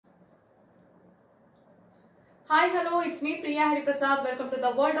Hi, hello, it's me Priya Hariprasad. Welcome to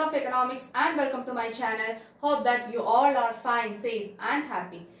the world of economics and welcome to my channel. Hope that you all are fine, safe and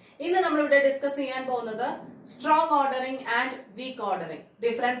happy. In the number we discuss strong ordering and weak ordering.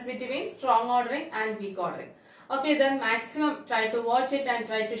 Difference between strong ordering and weak ordering. Okay, then maximum try to watch it and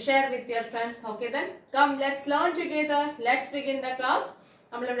try to share with your friends. Okay, then come let's learn together. Let's begin the class.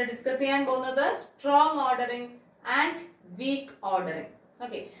 We will discuss strong ordering and weak ordering.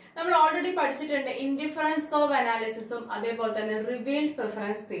 Okay, we already studied indifference curve analysis and revealed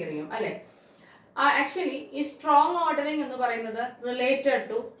preference theory. Actually, strong ordering is related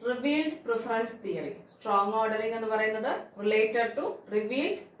to revealed preference theory. Strong ordering is related to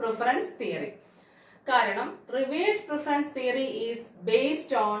revealed preference theory. Karanam, revealed preference theory is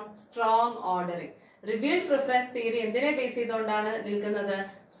based on strong ordering. Revealed preference theory is based on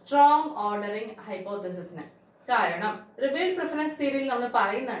strong ordering hypothesis. Karanam, revealed preference theory is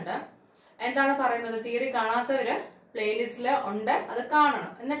theory playlist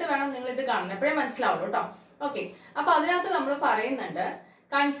okay.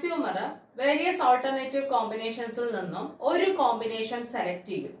 Consumer various alternative combinations one combination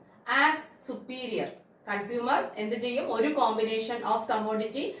select as superior. Consumer one combination of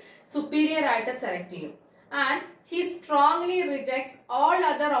commodity superior item select and he strongly rejects all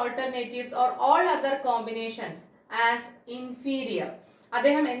other alternatives or all other combinations as inferior.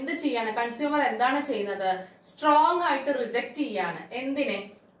 അദ്ദേഹം എന്ത് ചെയ്യാണ് consumer എന്താണ് ചെയ്യുന്നത് strong ആയിട്ട് reject ചെയ്യാണ് എന്തിനെ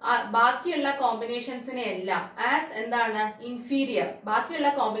ബാക്കിയുള്ള കോമ്പിനേഷൻസിനെ എല്ലാം ആസ് എന്താണ് ഇൻഫീരിയർ ബാക്കിയുള്ള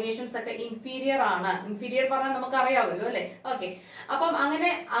കോമ്പിനേഷൻസ് ഒക്കെ ഇൻഫീരിയർ ആണ് ഇൻഫീരിയർ പറഞ്ഞാൽ നമുക്ക് അറിയാമല്ലോ അല്ലെ ഓക്കെ അപ്പം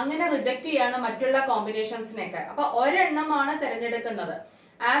അങ്ങനെ റിജക്റ്റ് ചെയ്യാണ് മറ്റുള്ള കോമ്പിനേഷൻസിനെയൊക്കെ അപ്പൊ ഒരെണ്ണമാണ് തിരഞ്ഞെടുക്കുന്നത്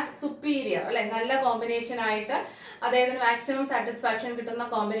as superior അല്ലെ നല്ല കോമ്പിനേഷൻ ആയിട്ട് അതായത് മാക്സിമം സാറ്റിസ്ഫാക്ഷൻ കിട്ടുന്ന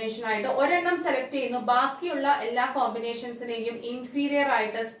കോമ്പിനേഷൻ ആയിട്ട് ഒരെണ്ണം സെലക്ട് ചെയ്യുന്നു ബാക്കിയുള്ള എല്ലാ കോമ്പിനേഷൻസിനെയും ഇൻഫീരിയർ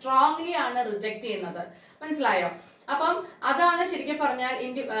ആയിട്ട് സ്ട്രോങ്ലി ആണ് റിജക്ട് ചെയ്യുന്നത് മനസ്സിലായോ അപ്പം അതാണ് ശരിക്കും പറഞ്ഞാൽ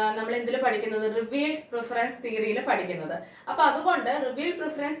നമ്മൾ എന്തിൽ പഠിക്കുന്നത് റിവീൽഡ് പ്രിഫറൻസ് തിയറിയിൽ പഠിക്കുന്നത് അപ്പൊ അതുകൊണ്ട് റിവീൽഡ്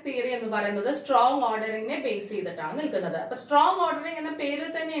പ്രിഫറൻസ് തിയറി എന്ന് പറയുന്നത് സ്ട്രോങ് ഓർഡറിംഗിനെ ബേസ് ചെയ്തിട്ടാണ് നിൽക്കുന്നത് അപ്പൊ സ്ട്രോങ് ഓർഡറിംഗ് എന്ന പേരിൽ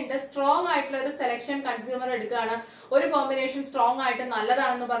തന്നെയുണ്ട് സ്ട്രോങ് ആയിട്ടുള്ള ഒരു സെലക്ഷൻ കൺസ്യൂമർ എടുക്കുകയാണ് ഒരു കോമ്പിനേഷൻ സ്ട്രോങ് ആയിട്ട്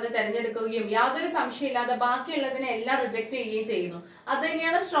നല്ലതാണെന്ന് പറഞ്ഞ് തിരഞ്ഞെടുക്കുകയും യാതൊരു സംശയമില്ലാതെ ബാക്കിയുള്ളതിനെ എല്ലാം റിജക്ട് ചെയ്യുകയും ചെയ്യുന്നു അത്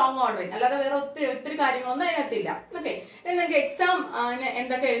തന്നെയാണ് സ്ട്രോങ് ഓർഡറിംഗ് അല്ലാതെ വേറെ ഒത്തിരി കാര്യങ്ങളൊന്നും അതിനകത്തില്ല ഓക്കെ നിങ്ങൾക്ക് എക്സാം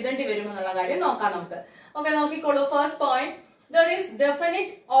എന്തൊക്കെ എഴുതേണ്ടി വരും എന്നുള്ള കാര്യം നോക്കാം നമുക്ക് okay നോക്കിക്കോളൂ first point there is definite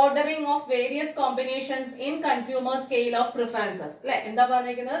ordering of various combinations in consumer scale of preferences അല്ലേ എന്താ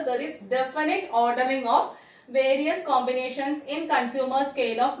പറഞ്ഞിരിക്കുന്നത് there is definite ordering of various combinations in consumer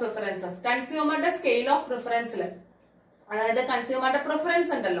scale of preferences കൺസ്യൂമറുടെ scale of പ്രിഫറൻസിൽ അതായത് കൺസ്യൂമറുടെ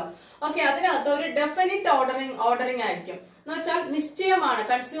പ്രിഫറൻസ് ഉണ്ടല്ലോ ഓക്കെ അതിനകത്ത് ഒരു definite ordering ആയിരിക്കും എന്ന് വെച്ചാൽ നിശ്ചയമാണ്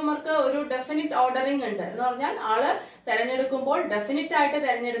കൺസ്യൂമർക്ക് ഒരു ഡെഫിനിറ്റ് ഓർഡറിംഗ് ഉണ്ട് എന്ന് പറഞ്ഞാൽ ആള് തെരഞ്ഞെടുക്കുമ്പോൾ ഡെഫിനിറ്റ് ആയിട്ട്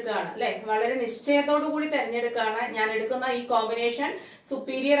തെരഞ്ഞെടുക്കുകയാണ് അല്ലെ വളരെ നിശ്ചയത്തോടു കൂടി തെരഞ്ഞെടുക്കുകയാണ് ഞാൻ എടുക്കുന്ന ഈ കോമ്പിനേഷൻ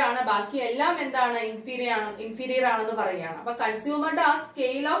സുപ്പീരിയർ ആണ് ബാക്കി എല്ലാം എന്താണ് ഇൻഫീരിയർ ആണെന്ന് പറയുകയാണ് അപ്പൊ കൺസ്യൂമറുടെ ആ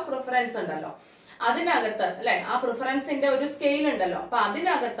സ്കെയിൽ ഓഫ് പ്രിഫറൻസ് ഉണ്ടല്ലോ അതിനകത്ത് അല്ലെ ആ പ്രിഫറൻസിന്റെ ഒരു സ്കെയിൽ ഉണ്ടല്ലോ അപ്പൊ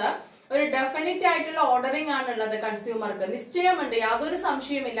അതിനകത്ത് ഒരു ഡെഫിനിറ്റ് ആയിട്ടുള്ള ഓർഡറിംഗ് ആണുള്ളത് കൺസ്യൂമർക്ക് നിശ്ചയമുണ്ട് യാതൊരു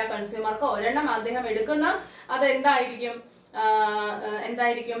സംശയമില്ല കൺസ്യൂമർക്ക് ഒരെണ്ണം അദ്ദേഹം എടുക്കുന്ന അത്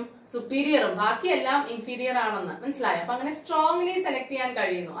എന്തായിരിക്കും സുപ്പീരിയറും ബാക്കിയെല്ലാം ഇൻഫീരിയർ ആണെന്ന് മനസ്സിലായോ അപ്പൊ അങ്ങനെ സ്ട്രോങ്ലി സെലക്ട് ചെയ്യാൻ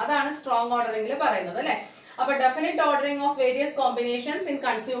കഴിയുന്നു അതാണ് സ്ട്രോങ് ഓർഡറിംഗിൽ പറയുന്നത് അല്ലെ അപ്പൊ definite ordering of various combinations in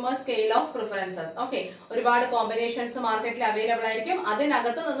consumer scale of preferences okay ഒരുപാട് കോമ്പിനേഷൻസ് മാർക്കറ്റിൽ അവൈലബിൾ ആയിരിക്കും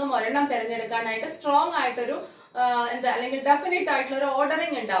അതിനകത്ത് നിന്നും ഒരെണ്ണം തിരഞ്ഞെടുക്കാനായിട്ട് സ്ട്രോങ് ആയിട്ടൊരു അല്ലെങ്കിൽ ഡെഫിനിറ്റ് ആയിട്ടുള്ള ഒരു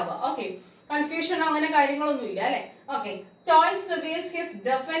ഓർഡറിംഗ് ഉണ്ടാവുക ഓക്കെ കൺഫ്യൂഷൻ അങ്ങനെ കാര്യങ്ങളൊന്നും ഇല്ല അല്ലെ okay choice reveals his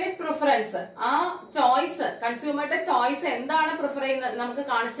definite preference ആ ചോയ്സ് കൺസ്യൂമറുടെ ചോയ്സ് എന്താണ് പ്രിഫർ ചെയ്യുന്നത് നമുക്ക്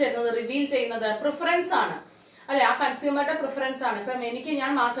കാണിച്ചു തരുന്നത് റിവീൽ ചെയ്യുന്നത് പ്രിഫറൻസ് ആണ് അല്ലെ ആ കൺസ്യൂമറുടെ പ്രിഫറൻസ് ആണ് ഇപ്പം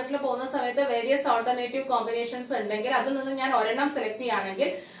ഞാൻ മാർക്കറ്റിൽ പോകുന്ന സമയത്ത് വേരിയസ് ഓൾട്ടർനേറ്റീവ് കോമ്പിനേഷൻസ് ഉണ്ടെങ്കിൽ അതിൽ നിന്ന് ഞാൻ ഒരെണ്ണം സെലക്ട് ചെയ്യുകയാണെങ്കിൽ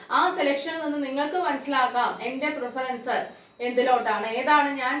ആ സെലക്ഷനിൽ നിന്ന് നിങ്ങൾക്ക് മനസ്സിലാക്കാം എന്റെ പ്രിഫറൻസ് എന്തിലോട്ടാണ് ഏതാണ്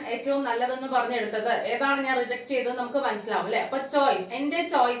ഞാൻ ഏറ്റവും നല്ലതെന്ന് പറഞ്ഞെടുത്തത് ഏതാണ് ഞാൻ റിജക്ട് ചെയ്തത് നമുക്ക് മനസ്സിലാവും അല്ലെ അപ്പൊ ചോയ്സ് എന്റെ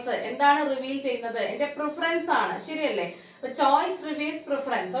ചോയ്സ് എന്താണ് റിവീൽ ചെയ്യുന്നത് എന്റെ പ്രിഫറൻസ് ആണ് ശരിയല്ലേ അപ്പൊ choice reveals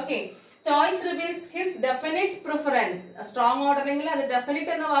preference okay choice reveals his definite preference strong ഓർഡറിംഗിൽ അത്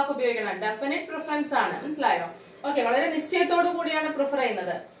ഡെഫിനിറ്റ് എന്ന വാക്ക് ഉപയോഗിക്കണം ഡെഫിനിറ്റ് പ്രിഫറൻസ് ആണ് മനസ്സിലായോ ഓക്കെ വളരെ നിശ്ചയത്തോടു കൂടിയാണ് പ്രിഫർ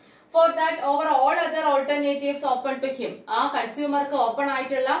ചെയ്യുന്നത് for that over all other alternatives open to him ആ കൺസ്യൂമർക്ക് ഓപ്പൺ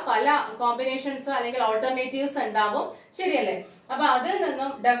ആയിട്ടുള്ള പല കോമ്പിനേഷൻസ് അല്ലെങ്കിൽ ഓൾട്ടർനേറ്റീവ്സ് ഉണ്ടാവും ശരിയല്ലേ അപ്പൊ അതിൽ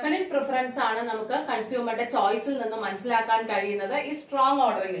നിന്നും ഡെഫിനിറ്റ് പ്രിഫറൻസ് ആണ് നമുക്ക് കൺസ്യൂമറുടെ ചോയ്സിൽ നിന്നും മനസ്സിലാക്കാൻ കഴിയുന്നത് ഈ സ്ട്രോങ്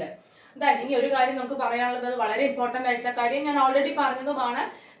ഓർഡറിംഗിൽ ഇനി ഒരു കാര്യം നമുക്ക് പറയാനുള്ളത് വളരെ ഇമ്പോർട്ടന്റ് ആയിട്ടുള്ള കാര്യം ഞാൻ already പറഞ്ഞതുമാണ്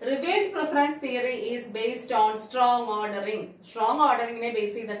revealed preference theory is based on strong ordering strong ഓർഡറിംഗിനെ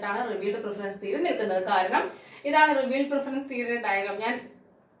base ചെയ്തിട്ടാണ് റിവീൽഡ് പ്രിഫറൻസ് തിയറി നിൽക്കുന്നത് കാരണം ഇതാണ് റിവീൽഡ് പ്രിഫറൻസ് തിയറിയുടെ ഡയഗ്രാം ഞാൻ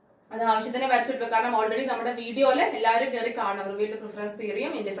അത് ആവശ്യത്തിന് വരച്ചിട്ടുള്ളൂ. കാരണം ഓൾറെഡി നമ്മുടെ വീഡിയോയില് എല്ലാവരും കയറി കാണണം റിവീൽഡ് പ്രിഫറൻസ്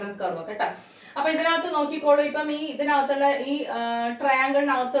തിയറിയും ഇൻഡിഫറൻസ് കർവും കേട്ടോ. അപ്പൊ ഇതിനകത്ത് നോക്കിക്കോളൂ. ഇപ്പം ഇതിനകത്തുള്ള ഈ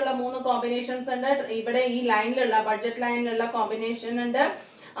ട്രയാങ്കിളിനകത്തുള്ള 3 കോമ്പിനേഷൻസ് ഉണ്ട്. ഇവിടെ ഈ ലൈനിലുള്ള ബഡ്ജറ്റ് ലൈനിലുള്ള കോമ്പിനേഷൻ ഉണ്ട്,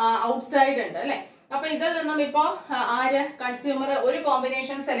 ഔട്ട്സൈഡ് ഉണ്ട് അല്ലെ. അപ്പൊ ഇതിൽ നിന്നും ഇപ്പൊ കൺസ്യൂമർ ഒരു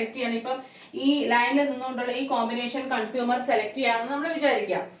കോമ്പിനേഷൻ സെലക്ട് ചെയ്യണം. ഇപ്പം ഈ ലൈനിൽ നിന്നുകൊണ്ടുള്ള ഈ കോമ്പിനേഷൻ കൺസ്യൂമർ സെലക്ട് ചെയ്യാണെന്ന് നമ്മൾ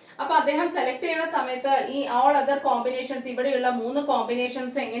വിചാരിക്കുക. അപ്പൊ അദ്ദേഹം സെലക്ട് ചെയ്യുന്ന സമയത്ത് ഈ ഓൾ അതർ കോമ്പിനേഷൻസ്, ഇവിടെയുള്ള 3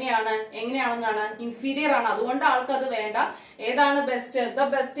 കോമ്പിനേഷൻസ് എങ്ങനെയാണെന്നാണ് ഇൻഫീരിയർ ആണ്. അതുകൊണ്ട് ആൾക്ക് അത് വേണ്ട. ഏതാണ് ബെസ്റ്റ്? ദ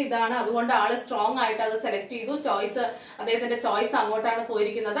ബെസ്റ്റ് ഇതാണ്. അതുകൊണ്ട് ആള് സ്ട്രോങ് ആയിട്ട് അത് സെലക്ട് ചെയ്തു. അദ്ദേഹത്തിന്റെ ചോയ്സ് അങ്ങോട്ടാണ്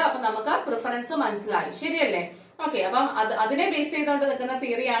പോയിരിക്കുന്നത്. അപ്പൊ നമുക്ക് പ്രിഫറൻസ് മനസ്സിലായി, ശരിയല്ലേ? ഓക്കെ, അപ്പം അതിനെ ബേസ് ചെയ്തുകൊണ്ട് നിൽക്കുന്ന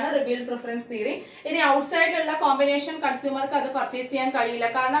തിയറിയാണ് റിവീൽഡ് പ്രിഫറൻസ് തിയറി. ഇനി ഔട്ട്സൈഡിലുള്ള കോമ്പിനേഷൻ കൺസ്യൂമർക്ക് അത് പർച്ചേസ് ചെയ്യാൻ കഴിയില്ല.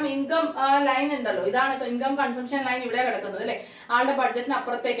 കാരണം ഇൻകം ലൈൻ ഉണ്ടല്ലോ, ഇതാണ് ഇപ്പൊ ഇൻകം കൺസംഷൻ ലൈൻ ഇവിടെ കിടക്കുന്നത് അല്ലെ. ആളുടെ ബഡ്ജറ്റിന്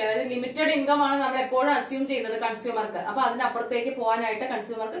അപ്പുറത്തേക്ക്, അതായത് ലിമിറ്റഡ് ഇൻകം ആണ് നമ്മൾ എപ്പോഴും അസ്യൂം ചെയ്യുന്നത് കൺസ്യൂമർക്ക്. അപ്പൊ അതിനപ്പുറത്തേക്ക് പോകാനായിട്ട്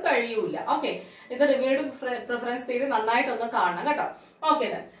കൺസ്യൂമർക്ക് കഴിയൂല. ഓക്കെ, ഇത് റിവീൽഡ് പ്രിഫറൻസ് തിയറി നന്നായിട്ടൊന്ന് കാണണം കേട്ടോ. ഓക്കെ,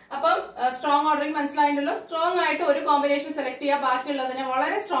 അപ്പം സ്ട്രോങ് ഓർഡറിംഗ് മനസ്സിലായിട്ടുണ്ടല്ലോ. സ്ട്രോങ് ആയിട്ട് ഒരു കോമ്പിനേഷൻ സെലക്ട് ചെയ്യുക, ബാക്കിയുള്ളതിനെ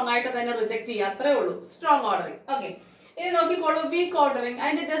വളരെ സ്ട്രോങ് ആയിട്ട് തന്നെ റിജക്ട് ചെയ്യുക, അത്രേ ഉള്ളൂ സ്ട്രോങ് ഓർഡറിംഗ്. ഓക്കെ, ഇനി നോക്കിക്കോളൂ വീക്ക് ഓർഡറിംഗ്.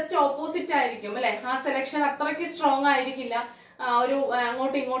 അതിന്റെ ജസ്റ്റ് ഓപ്പോസിറ്റ് ആയിരിക്കും അല്ലെ. ആ സെലക്ഷൻ അത്രയ്ക്ക് സ്ട്രോങ് ആയിരിക്കില്ല, ഒരു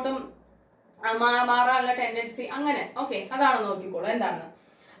അങ്ങോട്ടും ഇങ്ങോട്ടും മാറാനുള്ള ടെൻഡൻസി അങ്ങനെ. ഓക്കെ, അതാണ് നോക്കിക്കോളൂ എന്താണ്.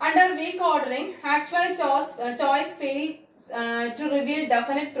 Under week ordering actual choice fails to reveal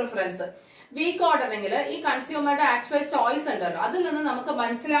definite preference. Week ഓർഡറിംഗിൽ ഈ കൺസ്യൂമറുടെ ആക്ച്വൽ ചോയ്സ് ഉണ്ടല്ലോ, അതിൽ നിന്ന് നമുക്ക്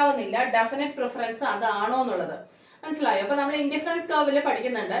മനസ്സിലാവുന്നില്ല ഡെഫിനിറ്റ് പ്രിഫറൻസ് അതാണോ എന്നുള്ളത്. മനസ്സിലായോ? അപ്പൊ നമ്മൾ ഇൻഡിഫറൻസ് കർവില്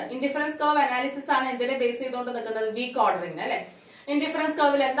പഠിക്കുന്നുണ്ട്. ഇൻഡിഫറൻസ് കർവ് അനാലിസിസ് ആണ് എന്തിനെ ബേസ് ചെയ്തുകൊണ്ട് നിൽക്കുന്നത്? വീക്ക് ഓർഡറിംഗ് അല്ലെ. ഇൻഡിഫറൻസ്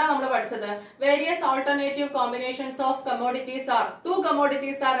കർവിൽ എന്താ നമ്മൾ പഠിച്ചത്? Various alternative combinations of two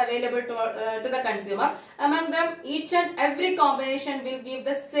commodities are available to the consumer. Among them, each and every combination will give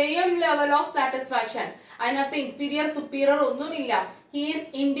the same level of satisfaction. അതിനകത്ത് inferior superior ഒന്നുമില്ല. He is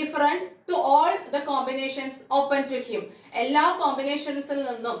indifferent to all the combinations open to him. എല്ലാ കോമ്പിനേഷൻസിൽ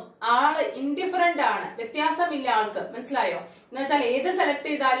നിന്നും ആള് indifferent ആണ്, വ്യത്യാസമില്ല ആൾക്ക്. മനസ്സിലായോ? എന്ന് വെച്ചാൽ ഏത് സെലക്ട്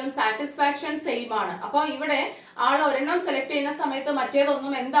ചെയ്താലും സാറ്റിസ്ഫാക്ഷൻ സെയിം ആണ്. അപ്പൊ ഇവിടെ ആള് ഒരെണ്ണം സെലക്ട് ചെയ്യുന്ന സമയത്ത്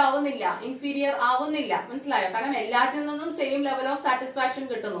മറ്റേതൊന്നും എന്താവുന്നില്ല, ഇൻഫീരിയർ ആവുന്നില്ല. മനസ്സിലായോ? കാരണം എല്ലാറ്റിൽ നിന്നും സെയിം ലെവൽ ഓഫ് സാറ്റിസ്ഫാക്ഷൻ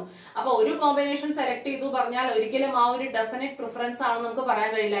കിട്ടുന്നു. അപ്പൊ ഒരു കോമ്പിനേഷൻ സെലക്ട് ചെയ്തു പറഞ്ഞാൽ ഒരിക്കലും ആ ഒരു ഡെഫിനിറ്റ് പ്രിഫറൻസ് ആണെന്ന് നമുക്ക്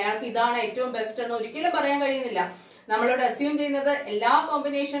പറയാൻ കഴിയില്ല. അയാൾക്ക് ഇതാണ് ഏറ്റവും ബെസ്റ്റ് എന്ന് ഒരിക്കലും പറയാൻ കഴിയുന്നില്ല. നമ്മളോട് അസ്യൂം ചെയ്യുന്നത് എല്ലാ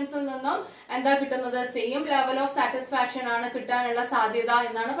കോമ്പിനേഷൻസിൽ നിന്നും എന്താ കിട്ടുന്നത്? സെയിം ലെവൽ ഓഫ് സാറ്റിസ്ഫാക്ഷൻ ആണ് കിട്ടാനുള്ള സാധ്യത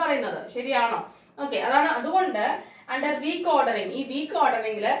എന്നാണ് പറയുന്നത്. ശരിയാണോ? ഓക്കെ, അതുകൊണ്ട് അണ്ടർ വീക്ക് ഓർഡറിംഗ്, ഈ week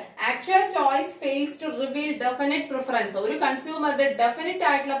ഓർഡറിംഗില് actual choice fails to reveal definite preference. ഒരു കൺസ്യൂമറുടെ ഡെഫിനിറ്റ്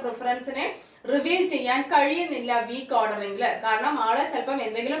ആയിട്ടുള്ള പ്രിഫറൻസിനെ റിവീൽ ചെയ്യാൻ കഴിയുന്നില്ല വീക്ക് ഓർഡറിംഗില്. കാരണം ആള് ചിലപ്പം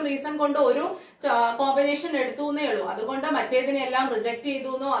എന്തെങ്കിലും റീസൺ കൊണ്ട് ഒരു കോമ്പിനേഷൻ എടുത്തു എന്നേ ഉള്ളൂ, അതുകൊണ്ട് മറ്റേതിനെല്ലാം റിജക്ട്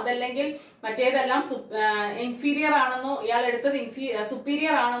ചെയ്തു എന്നോ അതല്ലെങ്കിൽ മറ്റേതെല്ലാം ഇൻഫീരിയർ ആണെന്നോ ഇയാൾ എടുത്തത്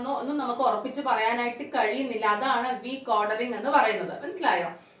സുപ്പീരിയർ ആണെന്നോ ഒന്നും നമുക്ക് ഉറപ്പിച്ച് പറയാനായിട്ട് കഴിയുന്നില്ല. അതാണ് വീക്ക് ഓർഡറിംഗ് എന്ന് പറയുന്നത്.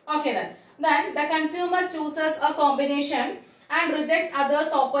 മനസ്സിലായോ? Okay, then the consumer chooses a combination and rejects others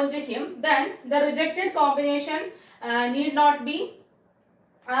open to him. Then the rejected combination need not be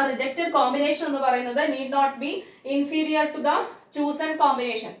എന്ന് പറയുന്നത് need not be inferior to the chosen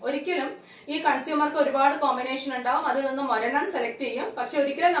combination. ഒരിക്കലും ഈ കൺസ്യൂമർക്ക് ഒരുപാട് കോമ്പിനേഷൻ ഉണ്ടാവും, അതിൽ നിന്നും ഒരെണ്ണം സെലക്ട് ചെയ്യും. പക്ഷെ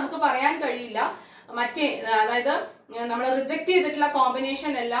ഒരിക്കലും നമുക്ക് പറയാൻ കഴിയില്ല അതായത് നമ്മൾ റിജക്ട് ചെയ്തിട്ടുള്ള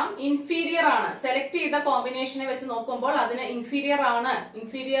കോമ്പിനേഷൻ എല്ലാം ഇൻഫീരിയർ ആണ്. സെലക്ട് ചെയ്ത കോമ്പിനേഷനെ വെച്ച് നോക്കുമ്പോൾ അതിന് ഇൻഫീരിയർ ആണ്,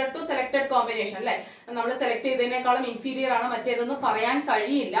 ഇൻഫീരിയർ ടു സെലക്ടഡ് കോമ്പിനേഷൻ അല്ലെ. നമ്മൾ സെലക്ട് ചെയ്തതിനേക്കാളും ഇൻഫീരിയർ ആണ് മറ്റേതൊന്നും പറയാൻ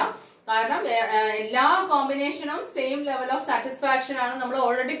കഴിയില്ല. കാരണം എല്ലാ കോമ്പിനേഷനും സെയിം ലെവൽ ഓഫ് സാറ്റിസ്ഫാക്ഷൻ ആണ് നമ്മൾ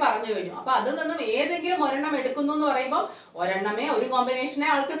ഓൾറെഡി പറഞ്ഞു കഴിഞ്ഞു. അപ്പൊ അതിൽ നിന്നും ഏതെങ്കിലും ഒരെണ്ണം എടുക്കുന്നു എന്ന് പറയുമ്പോൾ ഒരു കോമ്പിനേഷനെ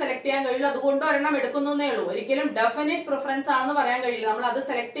ആൾക്ക് സെലക്ട് ചെയ്യാൻ കഴിയില്ല, അതുകൊണ്ട് ഒരെണ്ണം എടുക്കുന്നു എന്നേ ഉള്ളൂ. ഒരിക്കലും ഡെഫിനിറ്റ് പ്രിഫറൻസ് ആണെന്ന് പറയാൻ കഴിയില്ല. നമ്മൾ അത്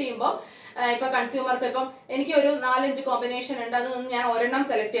സെലക്ട് ചെയ്യുമ്പോൾ ഇപ്പൊ കൺസ്യൂമർക്ക് ഇപ്പം എനിക്ക് ഒരു 4-5 കോമ്പിനേഷൻ ഉണ്ട്, അതിൽ നിന്ന് ഞാൻ ഒരെണ്ണം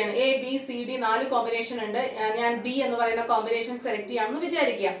സെലക്ട് ചെയ്യണം. ABCD 4 കോമ്പിനേഷൻ ഉണ്ട്, ഞാൻ D എന്ന് പറയുന്ന കോമ്പിനേഷൻ സെലക്ട് ചെയ്യാമെന്ന്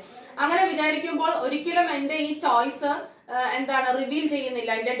വിചാരിക്കുക. അങ്ങനെ വിചാരിക്കുമ്പോൾ ഒരിക്കലും എന്റെ ഈ ചോയ്സ് റിവീൽ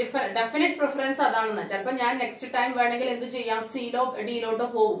ചെയ്യുന്നില്ല എന്റെ ഡെഫിനിറ്റ് പ്രിഫറൻസ് അതാണെന്ന്. ചിലപ്പോൾ ഞാൻ നെക്സ്റ്റ് ടൈം വേണമെങ്കിൽ എന്ത് ചെയ്യാം? Cയിലോ Dയിലോട്ടോ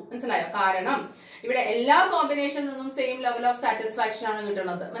പോകും. മനസ്സിലായോ? കാരണം ഇവിടെ എല്ലാ കോമ്പിനേഷനിൽ നിന്നും സെയിം ലെവൽ ഓഫ് സാറ്റിസ്ഫാക്ഷൻ ആണ്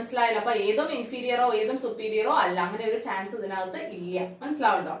കിട്ടുന്നത്. മനസ്സിലായല്ലോ? അപ്പൊ ഏതും ഇൻഫീരിയറോ ഏതും സുപ്പീരിയറോ അല്ല, അങ്ങനെ ഒരു ചാൻസ് ഇതിനകത്ത് ഇല്ല.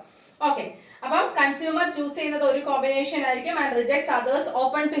 മനസ്സിലാവുണ്ടോ? ഓക്കെ, അപ്പം കൺസ്യൂമർ ചൂസ് ചെയ്യുന്നത് ഒരു കോമ്പിനേഷൻ ആയിരിക്കും and rejects others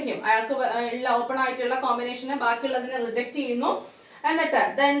open to him. അയാൾക്ക് ഉള്ള ഓപ്പൺ ആയിട്ടുള്ള കോമ്പിനേഷനെ ബാക്കിയുള്ളതിനെ റിജക്ട് ചെയ്യുന്നു. എന്നിട്ട്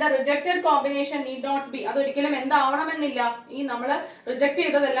then the rejected combination need not be, അതൊരിക്കലും എന്താവണമെന്നില്ല, ഈ നമ്മൾ റിജക്ട്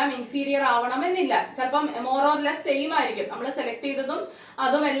ചെയ്തതെല്ലാം ഇൻഫീരിയർ ആവണമെന്നില്ല. ചിലപ്പം മോർ ഓർ ലെസ് സെയിം ആയിരിക്കും. നമ്മൾ സെലക്ട് ചെയ്തതും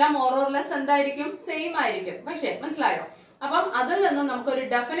അതും എല്ലാം മോർ ഓർ ലെസ് എന്തായിരിക്കും? സെയിം ആയിരിക്കും. പക്ഷെ മനസ്സിലായോ? അപ്പം അതിൽ നിന്നും നമുക്കൊരു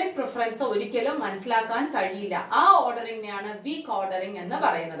ഡെഫിനറ്റ് പ്രിഫറൻസ് ഒരിക്കലും മനസ്സിലാക്കാൻ കഴിയില്ല. ആ ഓർഡറിംഗിനെയാണ് വീക്ക് ഓർഡറിംഗ് എന്ന്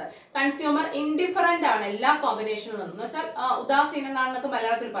പറയുന്നത്. കൺസ്യൂമർ ഇൻഡിഫറന്റ് ആണ് എല്ലാ കോമ്പിനേഷനിൽ നിന്നും. എന്ന് വെച്ചാൽ ഉദാസീനനാണെന്നൊക്കെ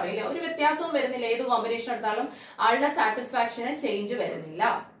മലയാളത്തിൽ പറയില്ല. ഒരു വ്യത്യാസവും വരുന്നില്ല. ഏത് കോമ്പിനേഷൻ എടുത്താലും ആളുടെ സാറ്റിസ്ഫാക്ഷന് ചേഞ്ച് വരുന്നില്ല.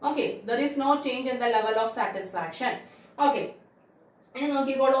 Okay, there is no change in the level of satisfaction. Okay, ഇനി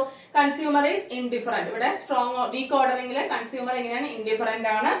നോക്കിക്കോളൂ, കൺസ്യൂമർ ഈസ് ഇൻഡിഫറന്റ്. ഇവിടെ സ്ട്രോങ് വീക്ക് ഓർഡറിംഗില് കൺസ്യൂമർ എങ്ങനെയാണ്?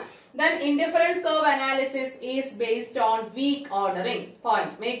 ഇൻഡിഫറന്റ് ആണ്. Then indifference curve analysis is based on weak ordering.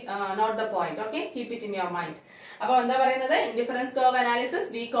 Point. Make not the point. Okay, keep it in your mind. അപ്പോൾ എന്താ പറയുന്നത്? Indifference curve analysis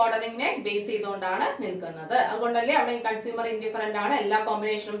week ഓർഡറിംഗിനെ base ചെയ്തുകൊണ്ടാണ് നിൽക്കുന്നത്. അതുകൊണ്ടല്ലേ അവിടെ കൺസ്യൂമർ ഇൻഡിഫറന്റ് ആണ്, എല്ലാ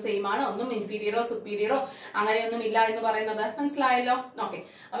കോമ്പിനേഷനും സെയിം ആണ്, ഒന്നും ഇൻഫീരിയറോ സുപ്പീരിയറോ അങ്ങനെയൊന്നും ഇല്ല എന്ന് പറയുന്നത്. മനസ്സിലായല്ലോ? ഓക്കെ,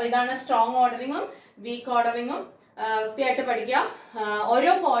 അപ്പൊ ഇതാണ് സ്ട്രോങ് ഓർഡറിംഗും വീക്ക് ഓർഡറിംഗും. വൃത്തിയായിട്ട് പഠിക്കുക,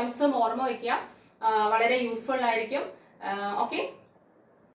 ഓരോ പോയിന്റ്സും ഓർമ്മ വയ്ക്കുക, വളരെ യൂസ്ഫുൾ ആയിരിക്കും. ഓക്കെ.